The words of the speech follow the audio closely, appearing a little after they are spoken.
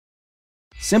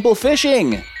Simple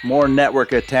phishing, more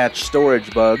network-attached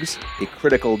storage bugs, a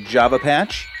critical Java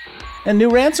patch, and new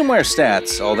ransomware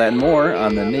stats. All that and more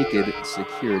on the Naked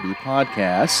Security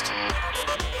Podcast.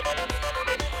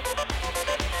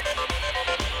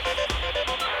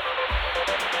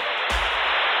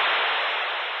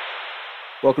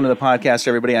 Welcome to the podcast,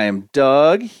 everybody. I am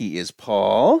Doug. He is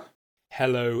Paul.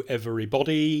 Hello,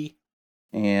 everybody.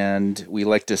 And we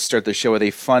like to start the show with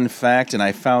a fun fact, and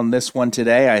I found this one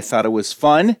today. I thought it was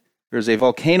fun. There's a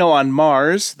volcano on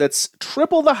Mars that's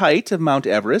triple the height of Mount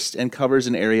Everest and covers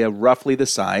an area roughly the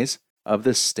size of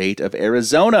the state of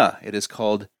Arizona. It is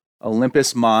called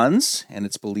Olympus Mons, and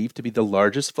it's believed to be the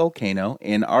largest volcano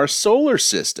in our solar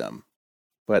system.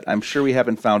 But I'm sure we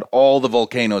haven't found all the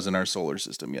volcanoes in our solar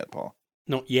system yet, Paul.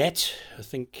 Not yet. I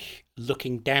think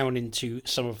looking down into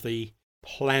some of the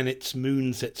planets,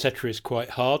 moons, etc. is quite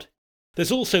hard.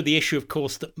 There's also the issue, of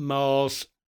course, that Mars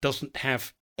doesn't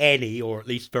have any, or at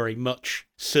least very much,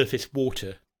 surface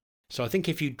water. So I think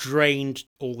if you drained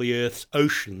all the Earth's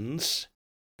oceans,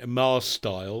 Mars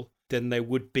style, then there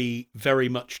would be very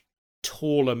much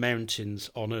taller mountains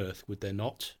on Earth, would there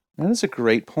not? That is a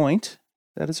great point.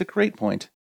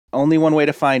 Only one way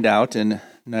to find out, and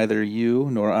neither you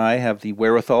nor I have the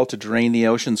wherewithal to drain the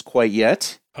oceans quite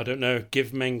yet. I don't know.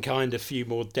 Give mankind a few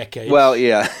more decades. Well,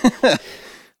 yeah.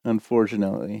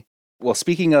 Unfortunately. Well,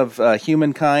 speaking of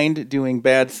humankind doing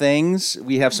bad things,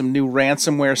 we have some new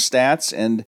ransomware stats,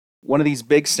 and one of these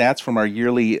big stats from our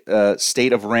yearly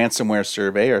State of Ransomware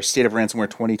survey, our State of Ransomware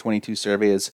 2022 survey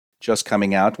is just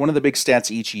coming out. One of the big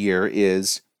stats each year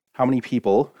is how many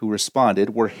people who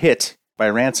responded were hit by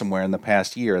ransomware in the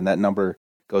past year, and that number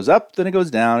goes up, then it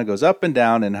goes down, it goes up and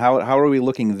down, and how are we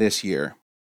looking this year?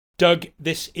 Doug,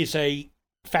 this is a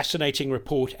fascinating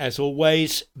report as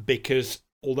always, because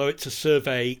although it's a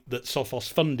survey that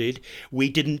Sophos funded, we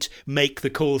didn't make the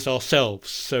calls ourselves,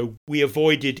 so we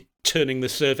avoided turning the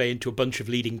survey into a bunch of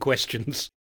leading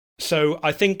questions. So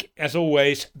I think, as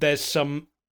always, there's some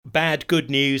bad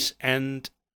good news and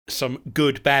some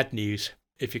good bad news,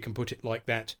 if you can put it like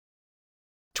that.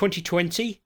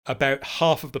 2020, about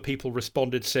half of the people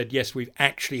responded said, yes, we've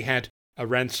actually had a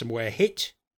ransomware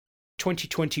hit.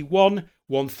 2021,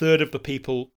 1/3 of the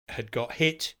people had got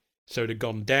hit, so it had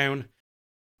gone down.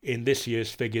 In this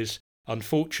year's figures,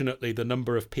 unfortunately, the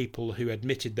number of people who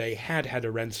admitted they had had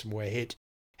a ransomware hit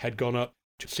had gone up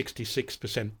to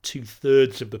 66%,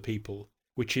 2/3 of the people,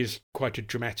 which is quite a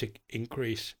dramatic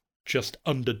increase, just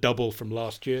under double from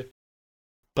last year.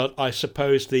 But I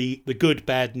suppose the good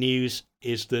bad news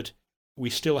is that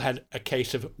we still had a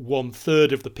case of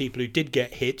 1/3 of the people who did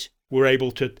get hit were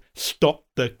able to stop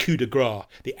the coup de grace,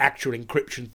 the actual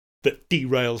encryption that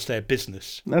derails their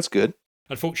business. That's good.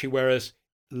 Unfortunately, whereas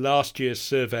last year's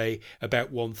survey,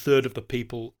 about 1/3 of the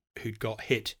people who'd got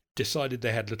hit decided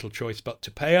they had little choice but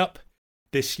to pay up,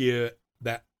 this year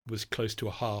that was close to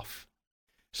a half.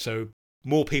 So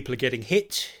more people are getting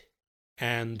hit,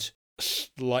 and a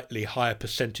slightly higher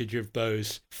percentage of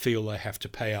those feel they have to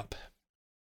pay up.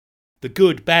 The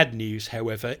good bad news,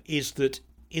 however, is that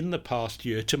in the past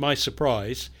year, to my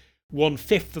surprise,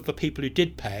 1/5 of the people who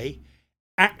did pay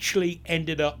actually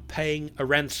ended up paying a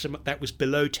ransom that was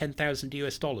below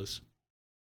 $10,000.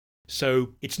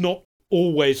 So it's not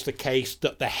always the case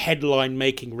that the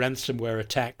headline-making ransomware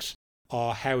attacks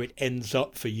are how it ends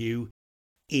up for you,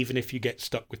 even if you get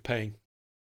stuck with paying.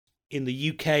 In the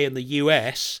UK and the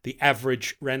US, the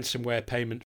average ransomware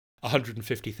payment,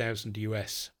 $150,000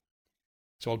 US.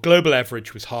 So our global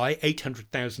average was high,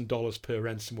 $800,000 per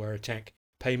ransomware attack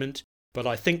payment, but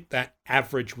I think that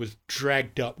average was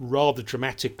dragged up rather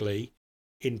dramatically,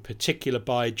 in particular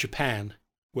by Japan,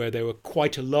 where there were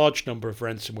quite a large number of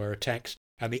ransomware attacks,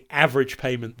 and the average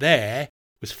payment there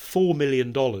was $4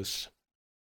 million.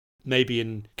 Maybe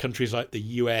in countries like the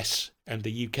US and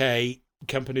the UK,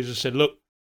 companies have said, look,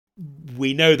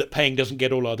 we know that paying doesn't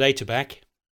get all our data back,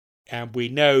 and we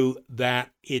know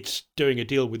that it's doing a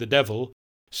deal with the devil,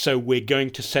 so we're going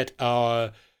to set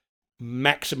our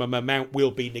maximum amount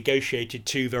will be negotiated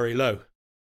to very low.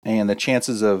 And the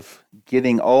chances of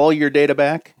getting all your data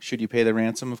back, should you pay the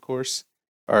ransom, of course,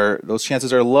 those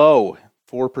chances are low,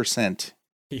 4%.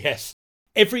 Yes.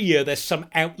 Every year there's some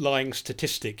outlying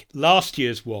statistic. Last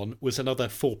year's one was another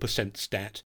 4%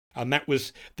 stat. And that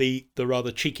was the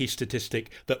rather cheeky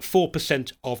statistic that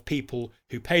 4% of people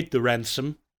who paid the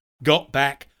ransom got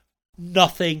back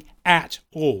nothing at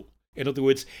all. In other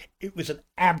words, it was an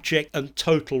abject and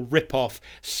total rip-off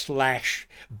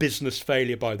 / business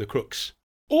failure by the crooks.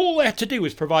 All they had to do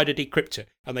was provide a decryptor,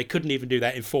 and they couldn't even do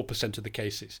that in 4% of the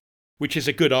cases, which is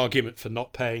a good argument for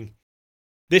not paying.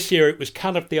 This year it was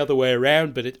kind of the other way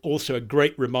around, but it's also a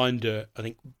great reminder, I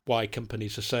think, why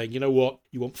companies are saying, you know what,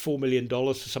 you want $4 million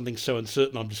for something so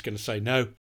uncertain, I'm just going to say no.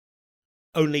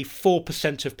 Only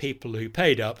 4% of people who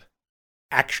paid up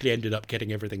actually ended up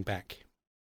getting everything back.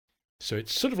 So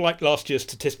it's sort of like last year's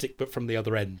statistic, but from the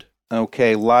other end.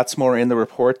 Okay, lots more in the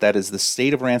report. That is the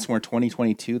State of Ransomware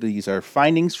 2022. These are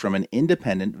findings from an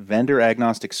independent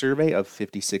vendor-agnostic survey of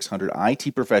 5,600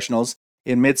 IT professionals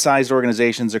in mid-sized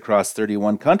organizations across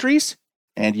 31 countries.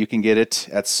 And you can get it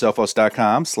at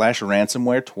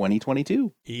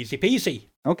sophos.com/ransomware2022. Easy peasy.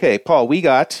 Okay, Paul, we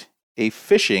got a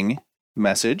phishing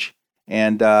message.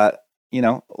 And, a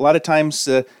lot of times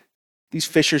these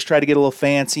phishers try to get a little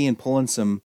fancy and pull in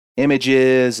some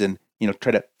images and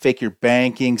try to fake your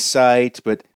banking site,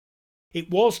 but it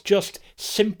was just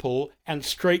simple and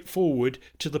straightforward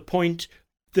to the point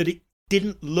that it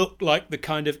didn't look like the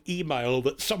kind of email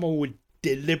that someone would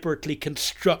deliberately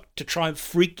construct to try and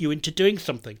freak you into doing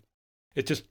something. It's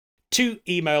just 2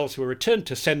 emails were returned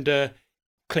to sender,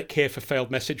 click here for failed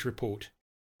message report.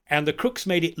 And the crooks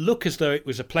made it look as though it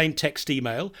was a plain text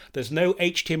email. There's no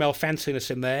HTML fanciness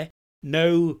in there,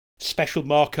 no special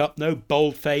markup, no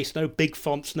boldface, no big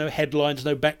fonts, no headlines,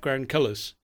 no background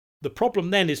colours. The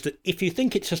problem then is that if you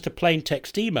think it's just a plain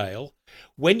text email,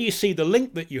 when you see the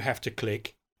link that you have to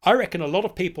click, I reckon a lot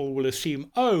of people will assume,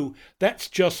 oh, that's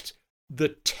just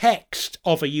the text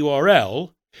of a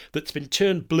URL that's been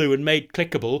turned blue and made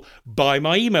clickable by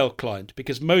my email client,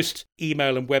 because most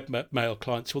email and webmail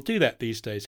clients will do that these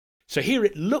days. So here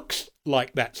it looks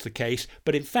like that's the case,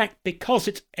 but in fact, because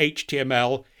it's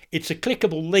HTML, it's a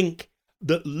clickable link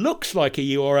that looks like a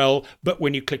URL, but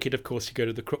when you click it, of course, you go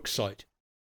to the crook site.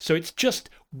 So it's just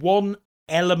one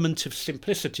element of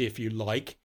simplicity, if you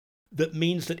like, that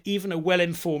means that even a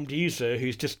well-informed user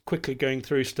who's just quickly going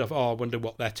through stuff, I wonder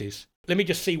what that is. Let me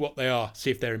just see what they are,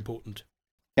 see if they're important.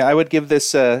 Yeah, I would give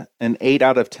this an 8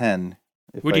 out of 10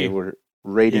 if I were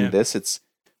rating this. It's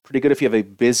pretty good if you have a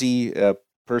busy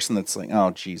person that's like,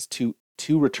 oh, geez, two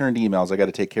returned emails. I got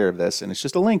to take care of this. And it's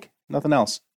just a link, nothing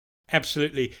else.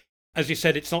 Absolutely. As you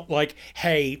said, it's not like,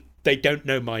 hey, they don't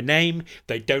know my name.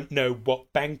 They don't know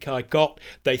what bank I got.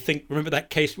 They think, remember that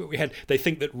case where we had, they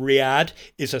think that Riyadh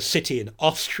is a city in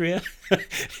Austria.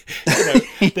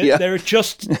 There are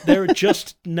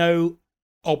just no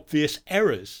obvious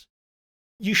errors.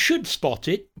 You should spot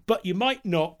it, but you might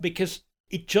not, because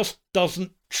it just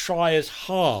doesn't try as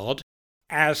hard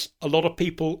as a lot of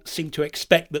people seem to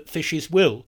expect that phishers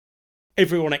will.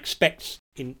 Everyone expects,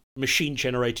 in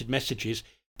machine-generated messages,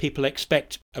 people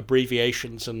expect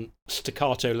abbreviations and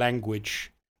staccato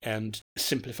language and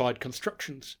simplified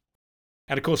constructions.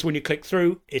 And of course, when you click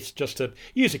through, it's just a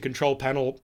user control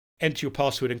panel, enter your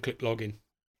password and click login.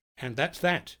 And that's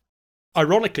that.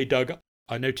 Ironically, Doug,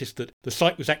 I noticed that the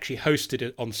site was actually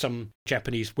hosted on some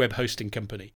Japanese web hosting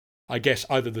company. I guess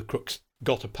either the crooks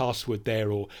got a password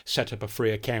there or set up a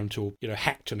free account or,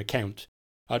 hacked an account.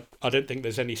 I don't think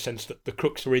there's any sense that the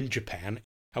crooks were in Japan.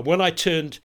 And when I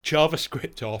turned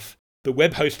JavaScript off, the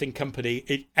web hosting company,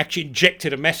 it actually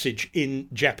injected a message in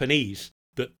Japanese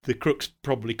that the crooks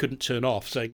probably couldn't turn off,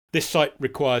 saying this site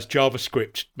requires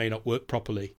JavaScript, may not work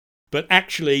properly. But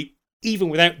actually, even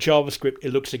without JavaScript,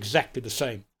 it looks exactly the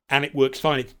same. And it works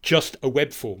fine. It's just a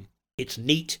web form. It's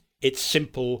neat, it's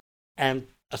simple, and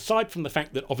aside from the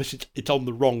fact that obviously it's on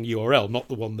the wrong URL, not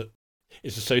the one that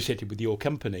is associated with your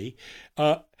company,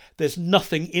 there's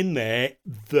nothing in there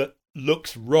that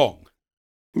looks wrong.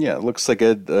 Yeah, it looks like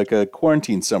a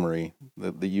quarantine summary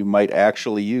that you might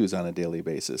actually use on a daily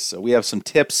basis. So we have some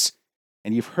tips,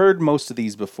 and you've heard most of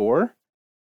these before,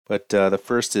 but the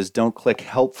first is don't click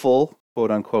helpful,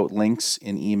 quote-unquote, links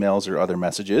in emails or other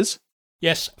messages.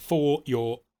 Yes, for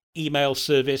your email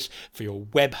service, for your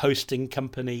web hosting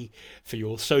company, for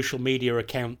your social media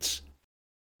accounts.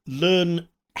 Learn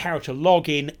how to log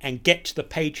in and get to the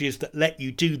pages that let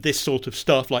you do this sort of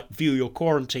stuff, like view your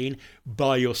quarantine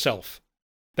by yourself.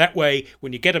 That way,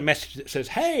 when you get a message that says,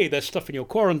 hey, there's stuff in your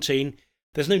quarantine,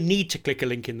 there's no need to click a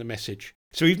link in the message.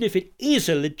 So even if it is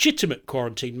a legitimate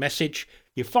quarantine message,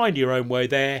 you find your own way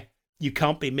there. You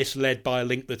can't be misled by a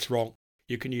link that's wrong.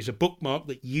 You can use a bookmark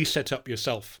that you set up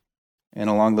yourself. And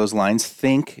along those lines,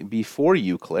 think before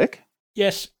you click.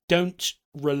 Yes, don't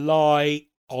rely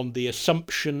on the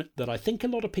assumption that I think a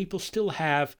lot of people still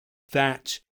have,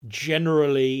 that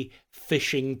generally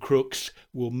phishing crooks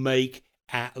will make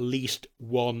at least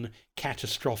one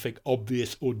catastrophic,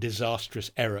 obvious, or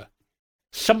disastrous error.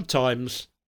 Sometimes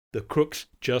the crooks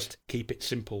just keep it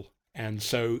simple. And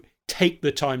so take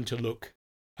the time to look.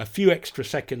 A few extra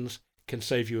seconds can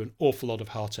save you an awful lot of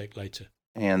heartache later.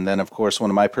 And then, of course, one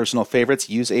of my personal favorites,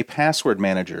 use a password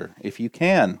manager if you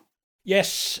can.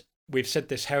 Yes, we've said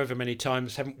this however many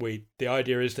times, haven't we? The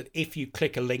idea is that if you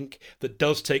click a link that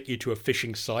does take you to a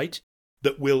phishing site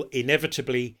that will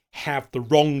inevitably have the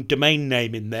wrong domain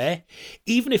name in there,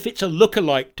 even if it's a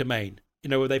lookalike domain,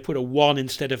 where they put a 1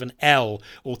 instead of an L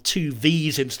or 2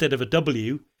 V's instead of a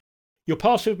W, your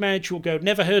password manager will go,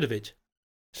 never heard of it.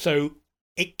 So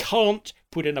it can't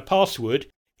put in a password.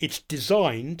 It's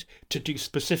designed to do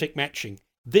specific matching.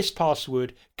 This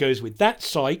password goes with that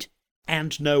site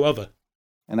and no other.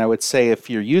 And I would say if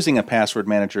you're using a password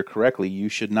manager correctly, you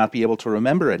should not be able to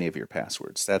remember any of your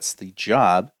passwords. That's the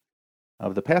job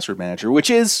of the password manager,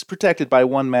 which is protected by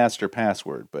one master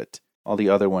password, but all the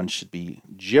other ones should be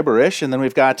gibberish. And then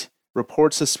we've got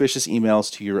report suspicious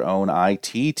emails to your own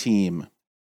IT team.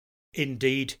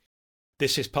 Indeed.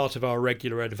 This is part of our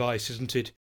regular advice, isn't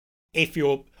it? If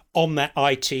you're on that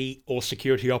IT or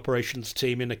security operations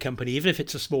team in a company, even if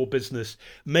it's a small business,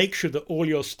 make sure that all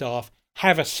your staff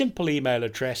have a simple email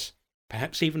address,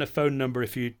 perhaps even a phone number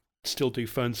if you still do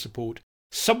phone support,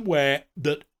 somewhere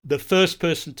that the first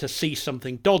person to see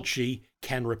something dodgy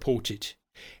can report it.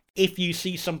 If you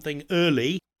see something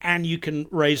early and you can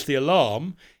raise the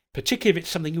alarm, particularly if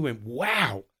it's something you went,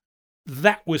 wow,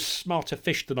 that was smarter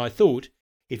fish than I thought.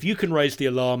 If you can raise the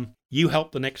alarm, you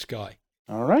help the next guy.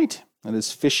 All right. That is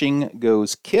phishing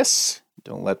goes kiss.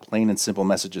 Don't let plain and simple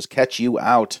messages catch you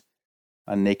out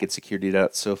on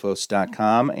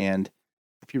nakedsecurity.sophos.com. And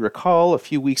if you recall, a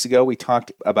few weeks ago, we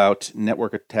talked about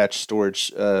network-attached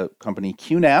storage company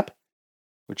QNAP,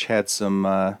 which had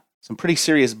some pretty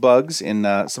serious bugs in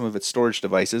some of its storage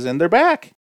devices, and they're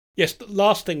back. Yes, the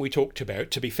last thing we talked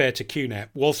about, to be fair to QNAP,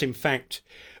 was in fact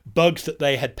bugs that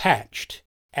they had patched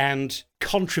and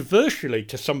controversially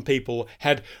to some people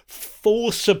had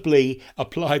forcibly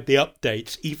applied the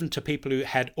updates, even to people who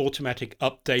had automatic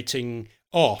updating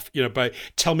off, by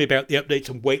tell me about the updates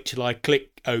and wait till I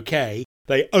click OK.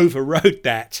 They overrode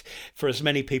that for as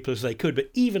many people as they could.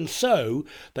 But even so,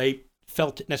 they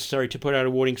felt it necessary to put out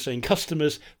a warning saying,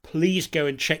 customers, please go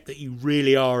and check that you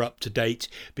really are up to date,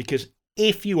 because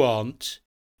if you aren't,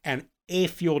 and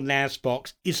if your NAS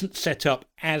box isn't set up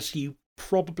as you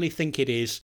probably think it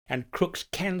is, and crooks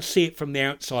can see it from the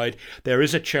outside, there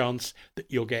is a chance that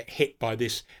you'll get hit by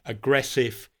this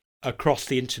aggressive, across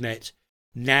the internet,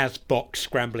 NAS box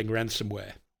scrambling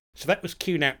ransomware. So that was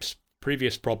QNAP's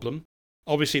previous problem.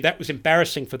 Obviously, that was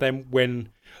embarrassing for them when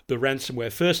the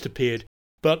ransomware first appeared,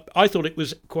 but I thought it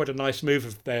was quite a nice move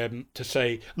of them to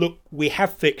say, look, we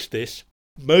have fixed this.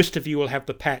 Most of you will have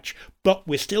the patch, but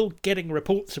we're still getting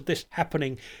reports of this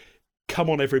happening. Come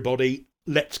on, everybody,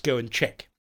 let's go and check.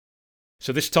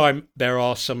 So this time there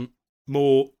are some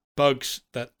more bugs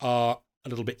that are a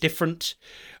little bit different.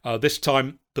 This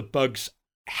time the bugs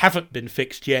haven't been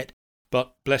fixed yet,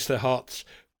 but bless their hearts,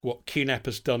 what QNAP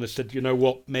has done is said, you know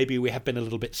what, maybe we have been a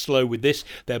little bit slow with this.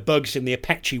 There are bugs in the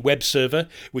Apache web server,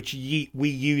 which we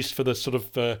use for the sort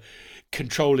of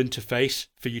control interface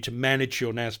for you to manage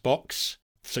your NAS box,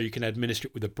 so you can administer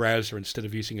it with a browser instead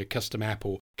of using a custom app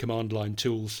or command line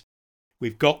tools.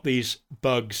 We've got these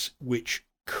bugs which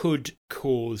could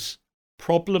cause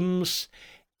problems,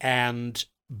 and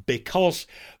because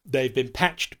they've been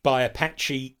patched by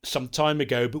Apache some time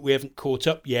ago, but we haven't caught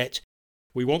up yet,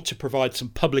 we want to provide some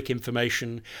public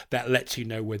information that lets you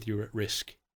know whether you're at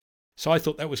risk. So I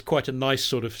thought that was quite a nice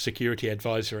sort of security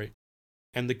advisory.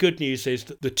 And the good news is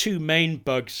that the two main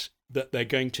bugs that they're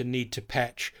going to need to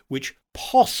patch, which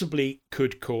possibly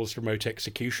could cause remote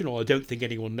execution, or I don't think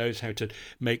anyone knows how to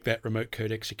make that remote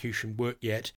code execution work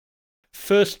yet.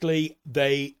 Firstly,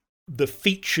 the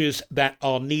features that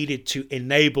are needed to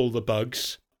enable the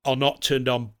bugs are not turned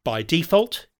on by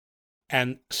default.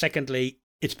 And secondly,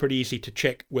 it's pretty easy to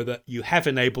check whether you have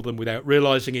enabled them without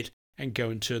realizing it and go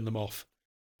and turn them off.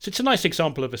 So it's a nice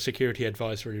example of a security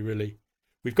advisory, really.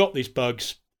 We've got these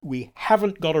bugs. We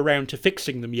haven't got around to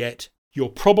fixing them yet. You're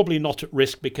probably not at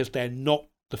risk because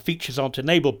the features aren't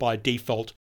enabled by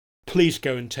default. Please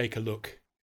go and take a look.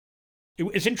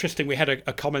 It's interesting, we had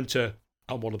a commenter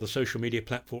on one of the social media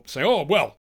platforms say, oh,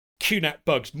 well, QNAP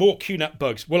bugs, more QNAP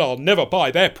bugs. Well, I'll never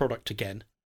buy their product again.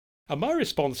 And my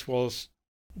response was,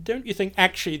 don't you think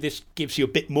actually this gives you a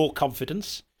bit more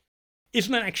confidence?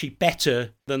 Isn't it actually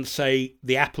better than, say,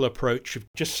 the Apple approach of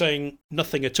just saying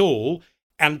nothing at all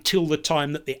until the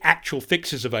time that the actual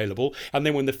fix is available? And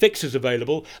then when the fix is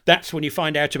available, that's when you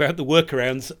find out about the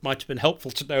workarounds that might have been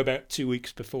helpful to know about 2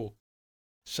 weeks before.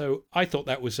 So I thought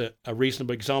that was a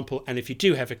reasonable example. And if you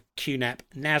do have a QNAP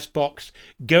NAS box,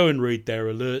 go and read their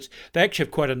alert. They actually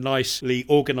have quite a nicely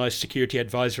organized security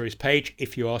advisories page,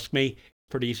 if you ask me.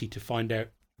 Pretty easy to find out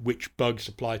which bugs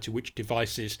apply to which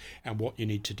devices and what you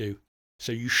need to do.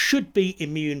 So you should be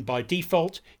immune by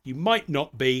default. You might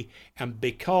not be, and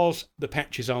because the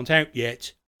patches aren't out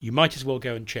yet, you might as well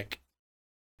go and check.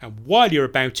 And while you're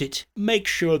about it, make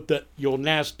sure that your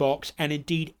NAS box, and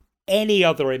indeed any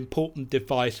other important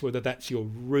device, whether that's your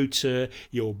router,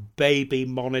 your baby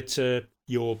monitor,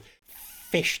 your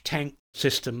fish tank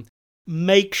system,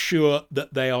 make sure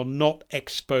that they are not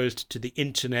exposed to the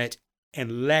internet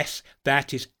unless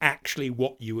that is actually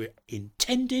what you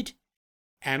intended.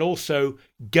 And also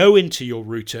go into your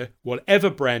router, whatever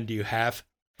brand you have,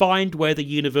 find where the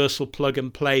Universal Plug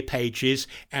and Play page is,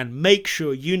 and make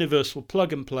sure Universal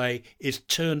Plug and Play is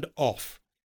turned off.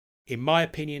 In my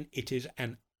opinion, it is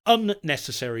an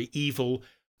unnecessary evil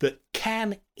that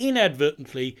can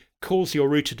inadvertently cause your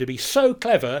router to be so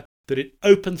clever that it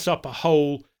opens up a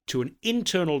hole to an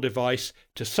internal device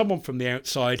to someone from the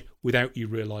outside without you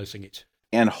realizing it.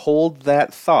 And hold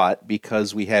that thought,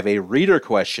 because we have a reader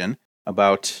question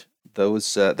about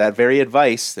those that very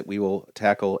advice that we will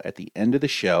tackle at the end of the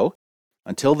show.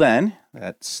 Until then,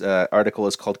 that article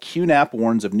is called QNAP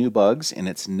Warns of New Bugs in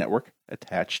its Network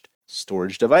Attached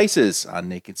Storage Devices on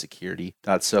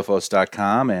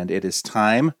nakedsecuritysofos.com, and it is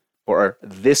time for our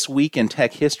This Week in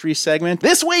Tech History segment.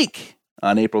 This week,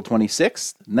 on April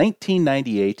 26th,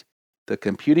 1998, the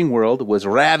computing world was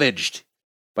ravaged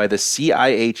by the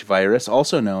CIH virus,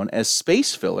 also known as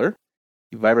Space Filler.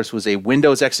 The virus was a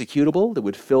Windows executable that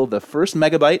would fill the first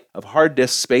megabyte of hard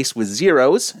disk space with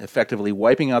zeros, effectively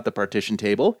wiping out the partition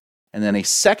table, and then a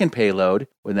second payload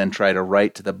would then try to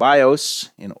write to the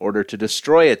BIOS in order to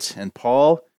destroy it. And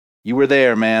Paul, you were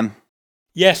there, man.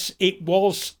 Yes, it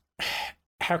was,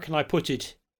 how can I put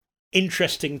it,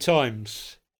 interesting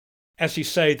times. As you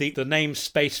say, the name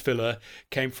Space Filler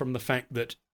came from the fact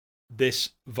that this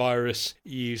virus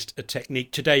used a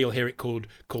technique, today you'll hear it called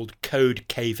code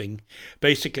caving.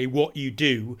 Basically what you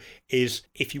do is,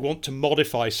 if you want to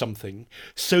modify something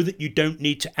so that you don't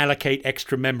need to allocate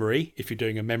extra memory, if you're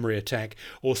doing a memory attack,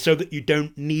 or so that you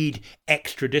don't need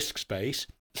extra disk space,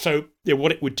 so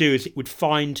what it would do is it would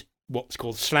find what's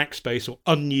called slack space or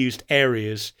unused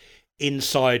areas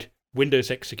inside Windows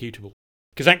executable.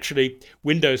 Because actually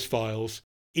Windows files,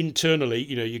 internally,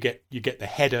 you get the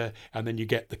header, and then you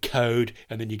get the code,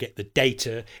 and then you get the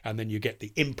data, and then you get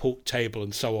the import table,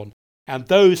 and so on. And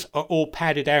those are all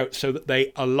padded out so that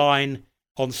they align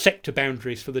on sector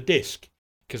boundaries for the disk,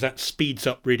 because that speeds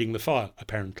up reading the file,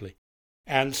 apparently.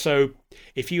 And so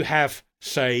if you have,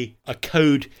 say, a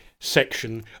code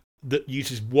section that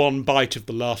uses 1 byte of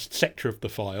the last sector of the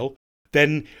file,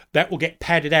 then that will get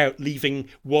padded out, leaving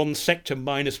one sector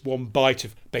minus 1 byte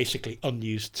of basically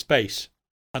unused space.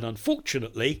 And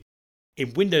unfortunately,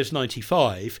 in Windows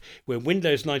 95, when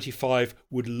Windows 95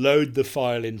 would load the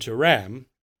file into RAM,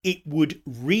 it would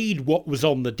read what was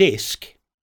on the disk,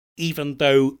 even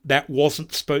though that was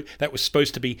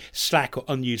supposed to be slack or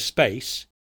unused space.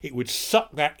 It would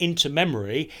suck that into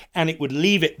memory, and it would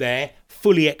leave it there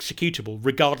fully executable,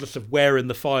 regardless of where in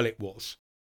the file it was.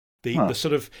 The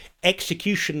sort of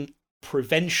execution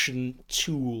prevention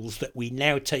tools that we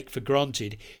now take for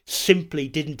granted simply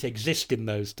didn't exist in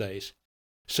those days.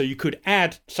 So you could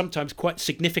add sometimes quite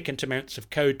significant amounts of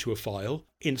code to a file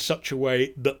in such a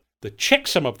way that the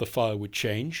checksum of the file would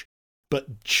change, but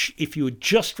if you were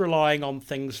just relying on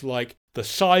things like the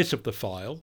size of the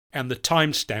file and the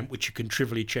timestamp, which you can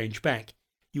trivially change back,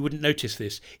 you wouldn't notice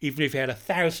this, even if you had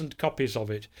 1,000 copies of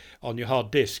it on your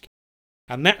hard disk.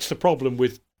 And that's the problem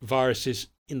with viruses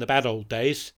in the bad old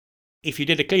days. If you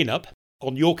did a cleanup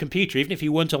on your computer, even if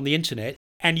you weren't on the internet,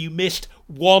 and you missed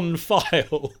one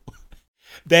file,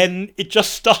 then it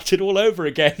just started all over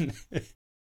again.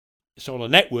 So on a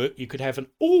network, you could have an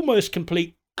almost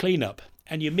complete cleanup,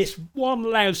 and you miss one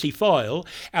lousy file,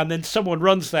 and then someone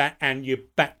runs that, and you're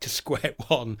back to square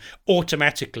one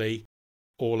automatically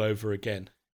all over again.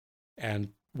 And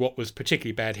what was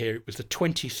particularly bad here, it was the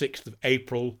 26th of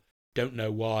April. Don't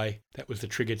know why. That was the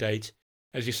trigger date.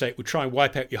 As you say, it would try and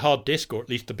wipe out your hard disk, or at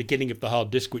least the beginning of the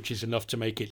hard disk, which is enough to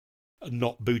make it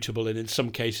not bootable. And in some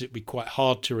cases, it'd be quite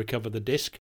hard to recover the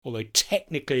disk, although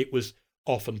technically it was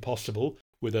often possible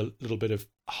with a little bit of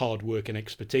hard work and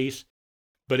expertise.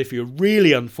 But if you're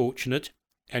really unfortunate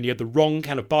and you had the wrong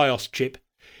kind of BIOS chip,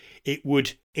 it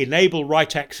would enable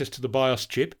write access to the BIOS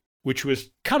chip, which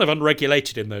was kind of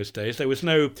unregulated in those days. There was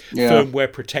no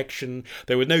firmware protection.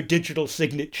 There were no digital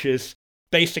signatures.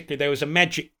 Basically, there was a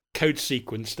magic code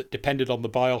sequence that depended on the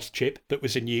BIOS chip that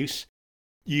was in use.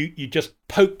 You just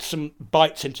poked some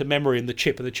bytes into memory in the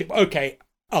chip, and the chip, okay,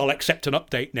 I'll accept an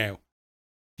update now.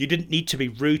 You didn't need to be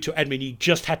root or admin. You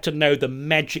just had to know the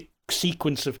magic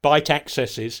sequence of byte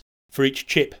accesses for each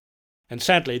chip. And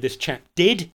sadly, this chap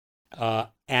did.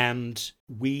 And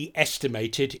we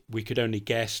estimated, we could only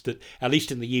guess, that at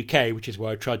least in the UK, which is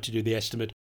where I tried to do the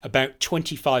estimate, about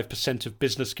 25% of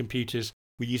business computers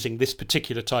were using this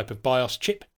particular type of BIOS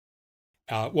chip.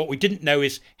 What we didn't know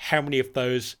is how many of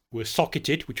those were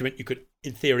socketed, which meant you could,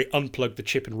 in theory, unplug the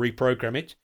chip and reprogram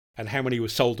it, and how many were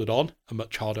soldered on, a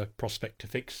much harder prospect to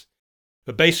fix.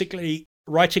 But basically,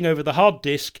 writing over the hard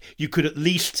disk, you could at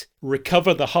least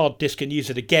recover the hard disk and use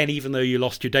it again, even though you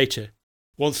lost your data.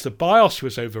 Once the BIOS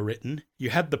was overwritten,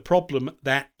 you had the problem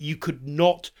that you could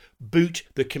not boot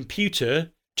the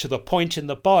computer to the point in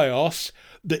the BIOS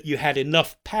that you had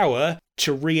enough power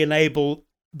to re-enable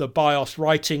the BIOS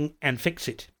writing and fix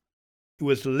it. It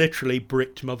was literally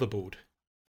bricked motherboard.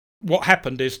 What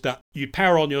happened is that you'd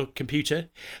power on your computer,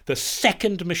 the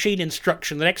second machine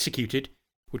instruction that executed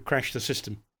would crash the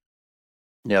system.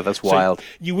 Yeah, that's wild. So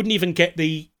you wouldn't even get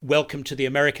the welcome to the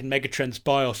American Megatrends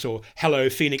BIOS or hello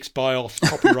Phoenix BIOS,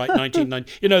 copyright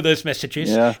 1990. You know those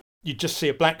messages? Yeah. You'd just see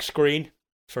a black screen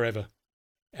forever.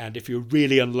 And if you're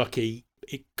really unlucky,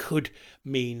 it could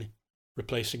mean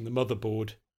replacing the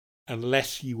motherboard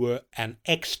unless you were an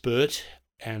expert,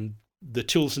 and the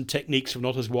tools and techniques were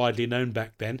not as widely known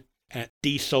back then, at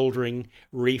desoldering,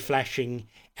 reflashing,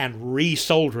 and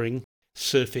resoldering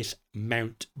surface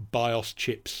mount BIOS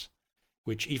chips,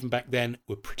 which even back then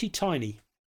were pretty tiny.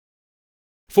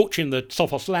 Fortunately, in the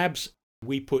Sophos labs,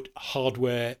 we put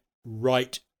hardware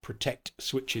write protect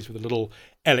switches with a little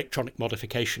electronic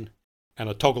modification and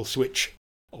a toggle switch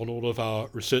on all of our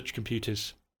research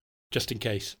computers, just in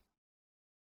case.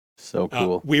 So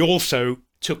cool. We also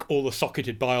took all the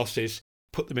socketed BIOSes,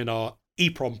 put them in our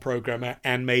EEPROM programmer,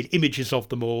 and made images of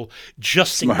them all,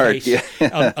 just in case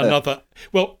another...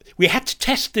 Well, we had to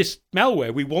test this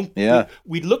malware.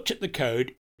 We looked at the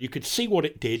code. You could see what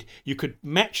it did. You could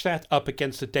match that up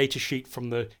against the data sheet from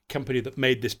the company that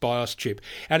made this BIOS chip.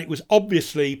 And it was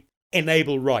obviously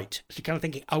enable write. So you're kind of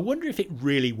thinking, I wonder if it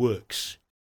really works.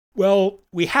 Well,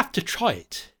 we have to try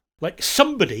it. Like,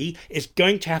 somebody is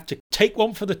going to have to take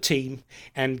one for the team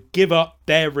and give up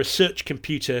their research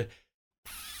computer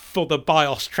for the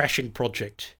BIOS trashing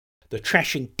project. The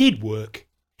trashing did work,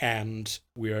 and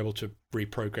we were able to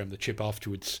reprogram the chip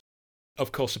afterwards.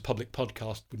 Of course, a public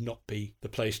podcast would not be the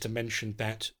place to mention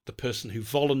that the person who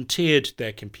volunteered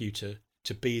their computer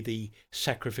to be the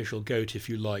sacrificial goat, if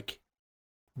you like,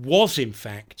 was in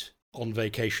fact on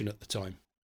vacation at the time.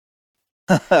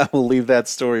 We'll leave that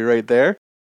story right there.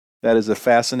 That is a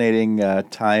fascinating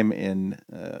time in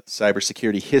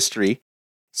cybersecurity history.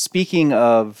 Speaking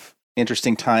of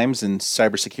interesting times in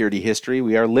cybersecurity history,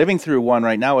 we are living through one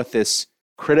right now with this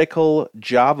critical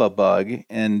Java bug.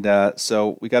 And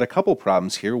so we got a couple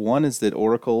problems here. One is that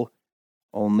Oracle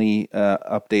only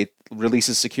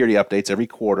releases security updates every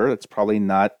quarter. That's probably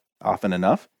not often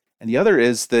enough. And the other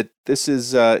is that this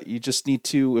is, you just need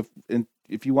to,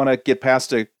 if you want to get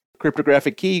past a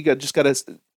cryptographic key, you just got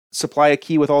to supply a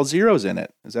key with all zeros in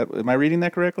it. Am I reading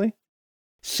that correctly?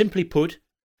 Simply put,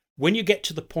 when you get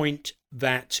to the point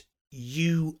that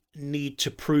you need to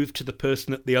prove to the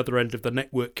person at the other end of the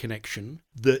network connection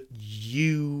that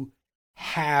you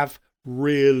have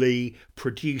really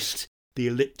produced the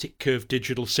elliptic curve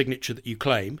digital signature that you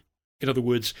claim, in other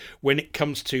words, when it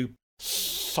comes to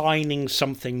signing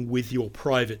something with your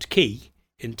private key,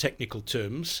 in technical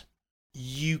terms,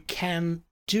 you can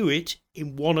do it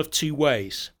in one of two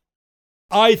ways.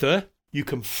 Either you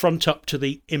can front up to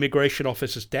the immigration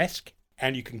officer's desk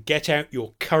and you can get out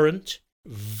your current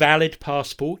valid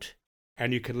passport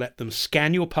and you can let them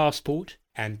scan your passport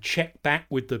and check back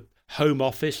with the Home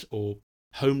Office or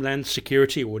Homeland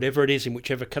Security or whatever it is in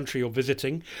whichever country you're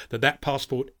visiting that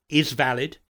passport is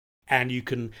valid, and you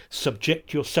can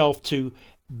subject yourself to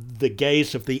the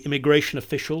gaze of the immigration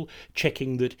official,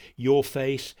 checking that your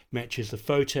face matches the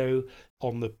photo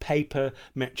on the paper,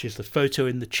 matches the photo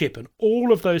in the chip, and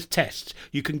all of those tests.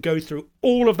 You can go through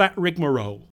all of that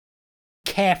rigmarole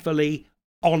carefully,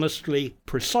 honestly,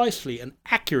 precisely, and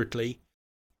accurately,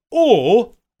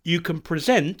 or you can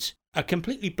present a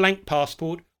completely blank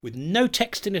passport with no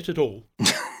text in it at all.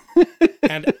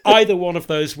 And either one of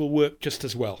those will work just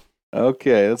as well.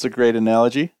 Okay, that's a great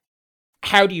analogy.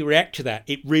 How do you react to that?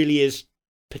 It really is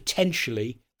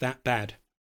potentially that bad.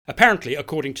 Apparently,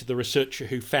 according to the researcher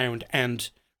who found and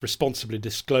responsibly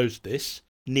disclosed this,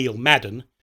 Neil Madden,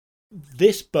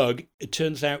 this bug, it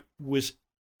turns out, was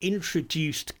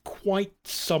introduced quite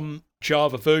some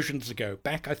Java versions ago,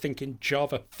 back I think in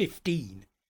Java 15.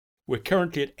 We're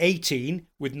currently at 18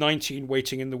 with 19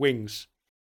 waiting in the wings.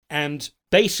 And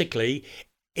basically,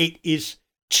 it is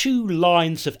 2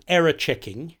 lines of error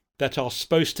checking that are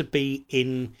supposed to be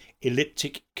in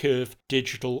elliptic curve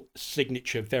digital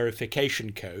signature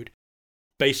verification code.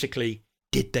 Basically,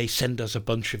 did they send us a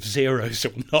bunch of zeros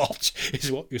or not,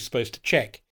 is what you're supposed to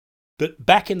check. But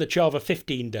back in the Java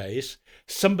 15 days,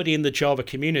 somebody in the Java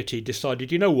community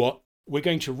decided, you know what, we're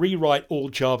going to rewrite all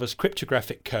Java's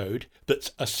cryptographic code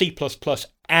that's a C++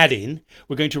 add-in.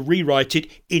 We're going to rewrite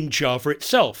it in Java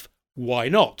itself. Why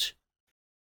not?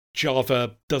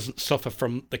 Java doesn't suffer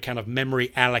from the kind of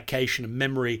memory allocation and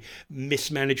memory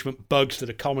mismanagement bugs that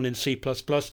are common in C++.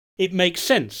 It makes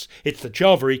sense. It's the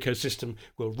Java ecosystem.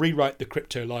 We'll rewrite the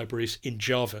crypto libraries in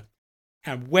Java.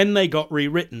 And when they got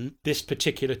rewritten, this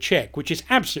particular check, which is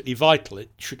absolutely vital,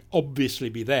 it should obviously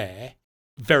be there,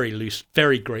 very loose,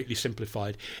 very greatly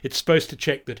simplified. It's supposed to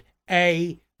check that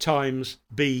A times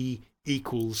B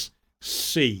equals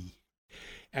C.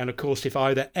 And of course, if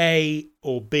either A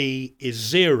or B is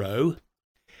 0,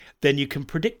 then you can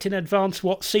predict in advance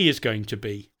what C is going to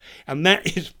be. And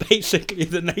that is basically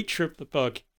the nature of the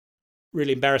bug.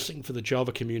 Really embarrassing for the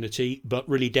Java community, but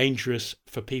really dangerous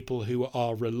for people who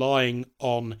are relying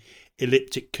on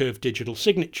elliptic curve digital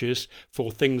signatures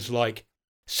for things like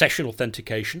session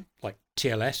authentication, like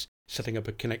TLS, setting up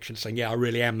a connection saying, yeah, I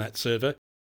really am that server.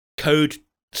 Code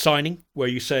signing, where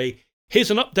you say,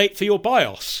 here's an update for your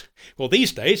BIOS. Well,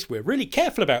 these days, we're really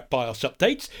careful about BIOS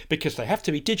updates because they have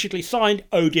to be digitally signed.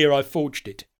 Oh dear, I forged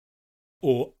it.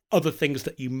 Or other things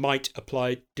that you might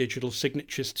apply digital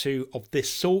signatures to of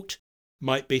this sort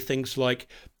might be things like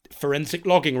forensic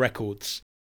logging records.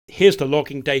 Here's the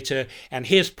logging data, and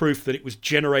here's proof that it was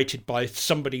generated by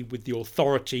somebody with the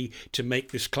authority to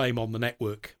make this claim on the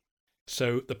network.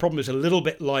 So the problem is a little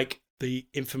bit like the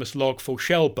infamous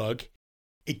log4shell bug.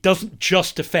 It doesn't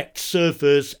just affect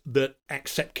servers that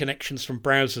accept connections from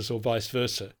browsers or vice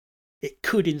versa. It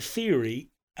could, in theory,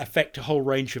 affect a whole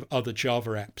range of other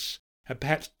Java apps. And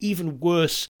perhaps even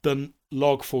worse than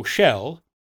log4shell,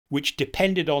 which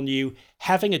depended on you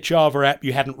having a Java app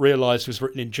you hadn't realized was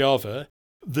written in Java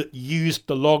that used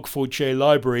the log4j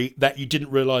library that you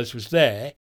didn't realize was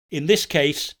there. In this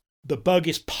case, the bug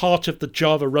is part of the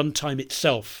Java runtime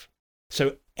itself.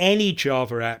 So any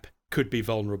Java app could be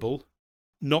vulnerable,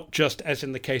 not just as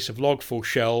in the case of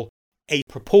log4shell, a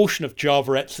proportion of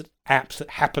Java apps that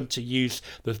happen to use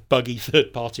the buggy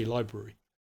third-party library.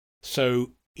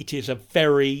 So it is a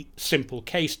very simple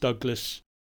case, Douglas,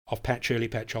 of patch early,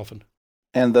 patch often.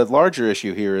 And the larger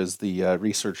issue here is the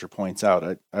researcher points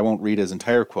out, I won't read his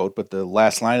entire quote, but the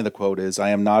last line of the quote is, I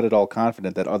am not at all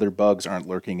confident that other bugs aren't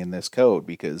lurking in this code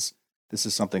because this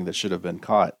is something that should have been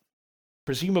caught.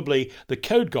 Presumably the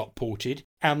code got ported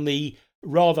and the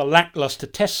rather lackluster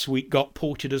test suite got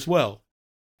ported as well.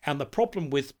 And the problem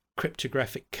with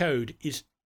cryptographic code is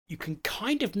you can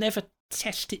kind of never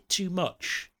test it too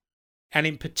much. And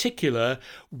in particular,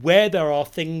 where there are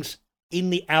things in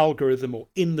the algorithm or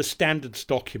in the standards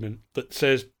document that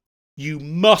says you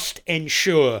must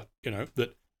ensure,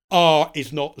 that R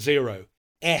is not 0,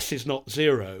 S is not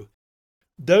 0.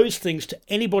 Those things, to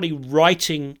anybody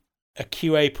writing a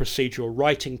QA procedure or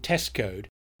writing test code,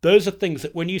 those are things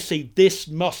that when you see this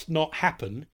must not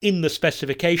happen in the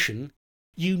specification,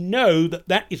 you know that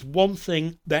that is one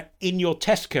thing that in your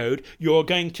test code you're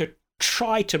going to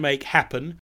try to make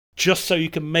happen just so you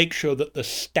can make sure that the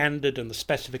standard and the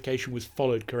specification was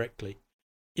followed correctly.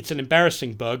 It's an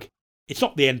embarrassing bug. It's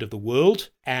not the end of the world,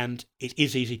 and it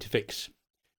is easy to fix.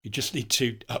 You just need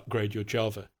to upgrade your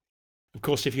Java. Of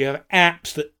course, if you have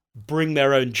apps that bring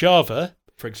their own Java,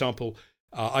 for example,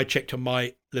 I checked on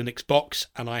my Linux box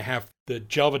and I have the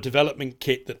Java development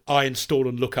kit that I install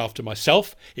and look after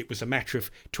myself. It was a matter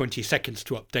of 20 seconds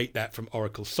to update that from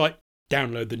Oracle's site,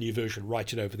 download the new version,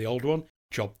 write it over the old one,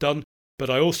 job done. But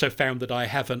I also found that I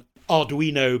have an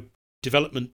Arduino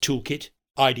development toolkit,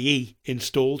 IDE,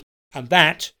 installed, and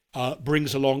that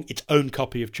brings along its own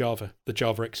copy of Java, the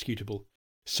Java executable.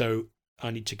 So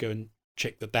I need to go and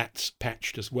check that that's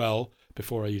patched as well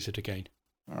before I use it again.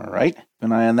 All right, keep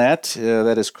an eye on that.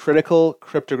 That is Critical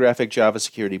Cryptographic Java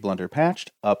Security Blunder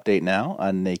Patched. Update now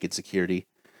on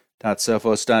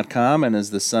nakedsecurity.sophos.com. And as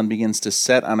the sun begins to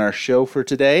set on our show for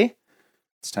today,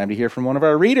 it's time to hear from one of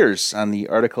our readers on the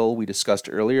article we discussed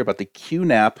earlier about the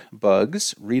QNAP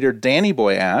bugs. Reader Danny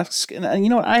Boy asks, and you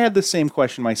know what, I had the same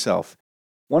question myself.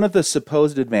 One of the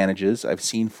supposed advantages I've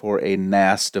seen for a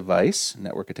NAS device,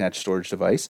 network attached storage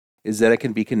device, is that it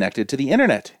can be connected to the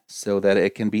internet so that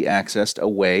it can be accessed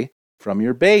away from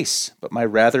your base. But my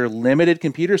rather limited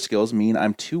computer skills mean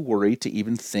I'm too worried to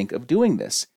even think of doing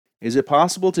this. Is it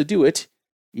possible to do it,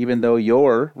 even though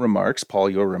your remarks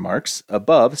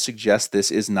above suggest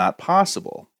this is not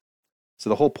possible?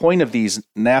 So the whole point of these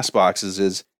NAS boxes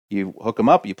is You hook them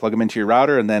up, you plug them into your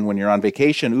router, and then when you're on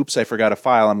vacation, oops, I forgot a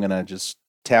file, I'm going to just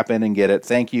tap in and get it.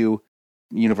 Thank you,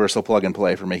 Universal Plug and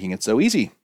Play, for making it so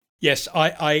easy. Yes,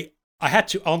 I had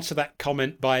to answer that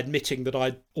comment by admitting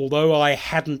that although I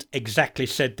hadn't exactly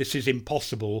said this is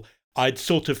impossible, I'd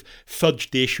sort of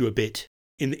fudged the issue a bit.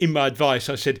 In my advice,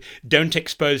 I said, don't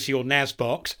expose your NAS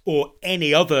box or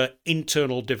any other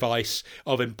internal device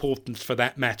of importance for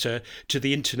that matter to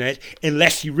the internet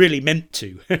unless you really meant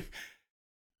to,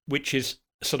 which is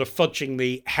sort of fudging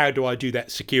the how do I do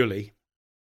that securely.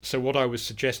 So what I was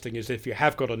suggesting is if you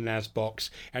have got a NAS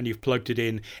box and you've plugged it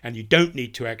in and you don't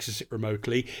need to access it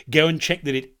remotely, go and check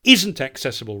that it isn't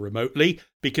accessible remotely,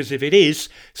 because if it is,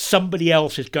 somebody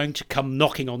else is going to come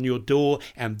knocking on your door,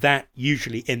 and that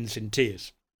usually ends in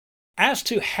tears. As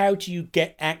to how do you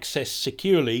get access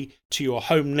securely to your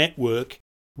home network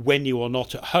when you are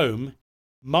not at home,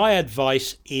 my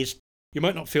advice is you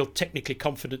might not feel technically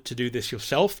confident to do this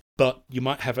yourself, but you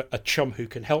might have a chum who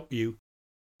can help you.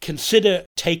 Consider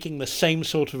taking the same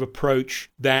sort of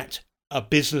approach that a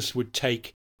business would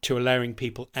take to allowing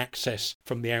people access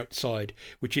from the outside,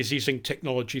 which is using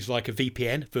technologies like a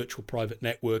VPN, virtual private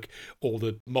network, or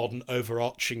the modern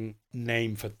overarching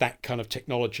name for that kind of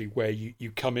technology where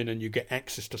you come in and you get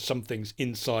access to some things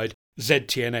inside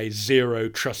ZTNA, Zero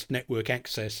Trust Network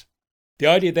Access. The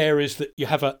idea there is that you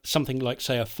have something like,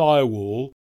 say, a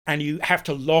firewall, and you have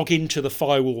to log into the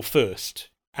firewall first.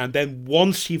 And then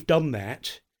once you've done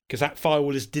that, because that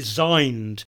firewall is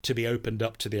designed to be opened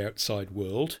up to the outside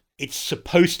world, it's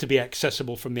supposed to be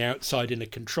accessible from the outside in a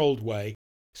controlled way.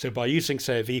 So by using,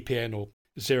 say, a VPN or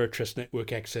Zero Trust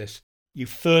Network Access, you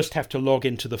first have to log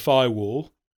into the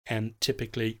firewall, and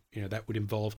typically, that would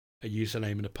involve a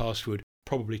username and a password,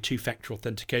 probably two-factor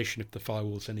authentication if the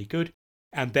firewall's any good.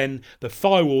 And then the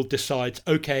firewall decides,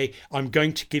 okay, I'm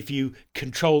going to give you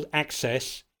controlled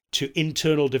access to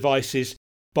internal devices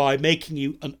by making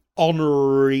you an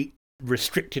honorary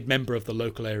restricted member of the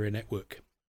local area network.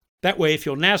 That way, if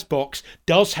your NAS box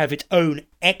does have its own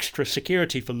extra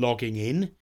security for logging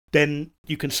in, then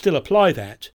you can still apply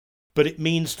that, but it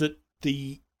means that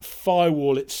the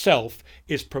firewall itself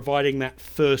is providing that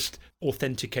first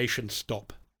authentication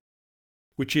stop,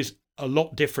 which is a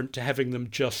lot different to having them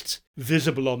just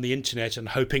visible on the internet and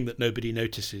hoping that nobody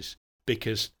notices,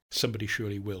 because somebody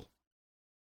surely will.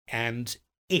 And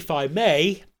if I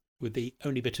may, with the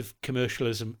only bit of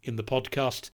commercialism in the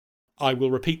podcast, I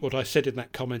will repeat what I said in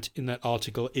that comment in that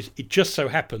article. It just so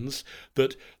happens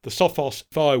that the Sophos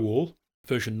firewall,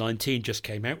 version 19, just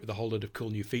came out with a whole load of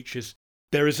cool new features.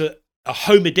 There is a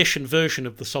home edition version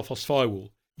of the Sophos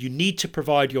firewall. You need to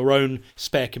provide your own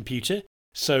spare computer,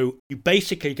 so you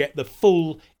basically get the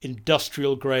full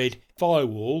industrial grade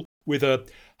firewall with a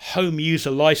home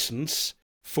user license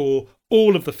for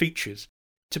all of the features.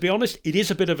 To be honest, it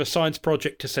is a bit of a science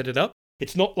project to set it up.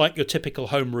 It's not like your typical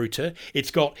home router.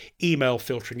 It's got email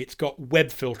filtering, it's got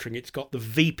web filtering, it's got the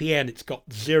VPN, it's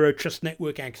got Zero Trust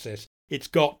Network Access, it's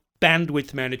got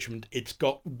bandwidth management, it's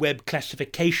got web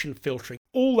classification filtering,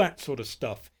 all that sort of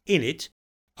stuff in it.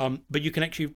 But you can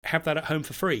actually have that at home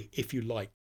for free if you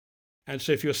like. And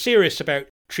so if you're serious about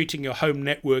treating your home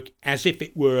network as if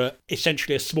it were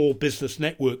essentially a small business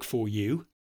network for you,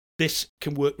 this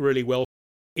can work really well.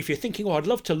 If you're thinking, I'd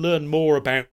love to learn more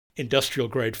about industrial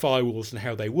grade firewalls and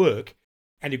how they work,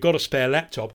 and you've got a spare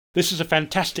laptop, this is a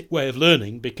fantastic way of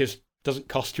learning because it doesn't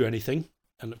cost you anything.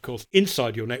 And of course,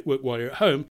 inside your network while you're at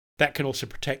home, that can also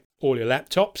protect all your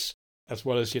laptops, as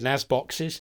well as your NAS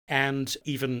boxes, and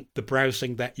even the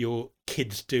browsing that your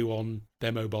kids do on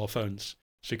their mobile phones.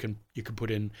 So you can put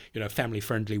in,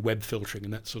 family-friendly web filtering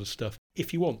and that sort of stuff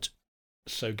if you want.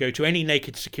 So go to any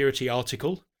Naked Security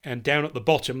article, and down at the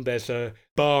bottom, there's a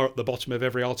bar at the bottom of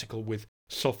every article with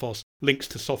Sophos, links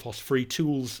to Sophos free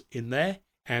tools in there.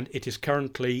 And it is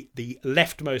currently the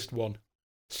leftmost one,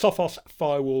 Sophos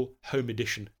Firewall Home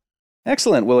Edition.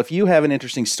 Excellent. Well, if you have an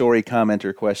interesting story, comment,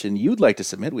 or question you'd like to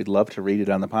submit, we'd love to read it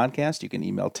on the podcast. You can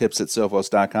email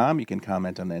tips@sophos.com. You can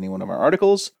comment on any one of our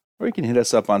articles, or you can hit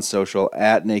us up on social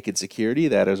 @Naked Security.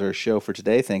 That is our show for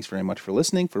today. Thanks very much for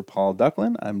listening. For Paul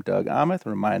Ducklin, I'm Doug Aamoth,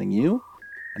 reminding you,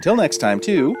 until next time,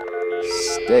 to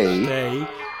stay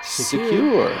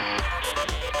secure.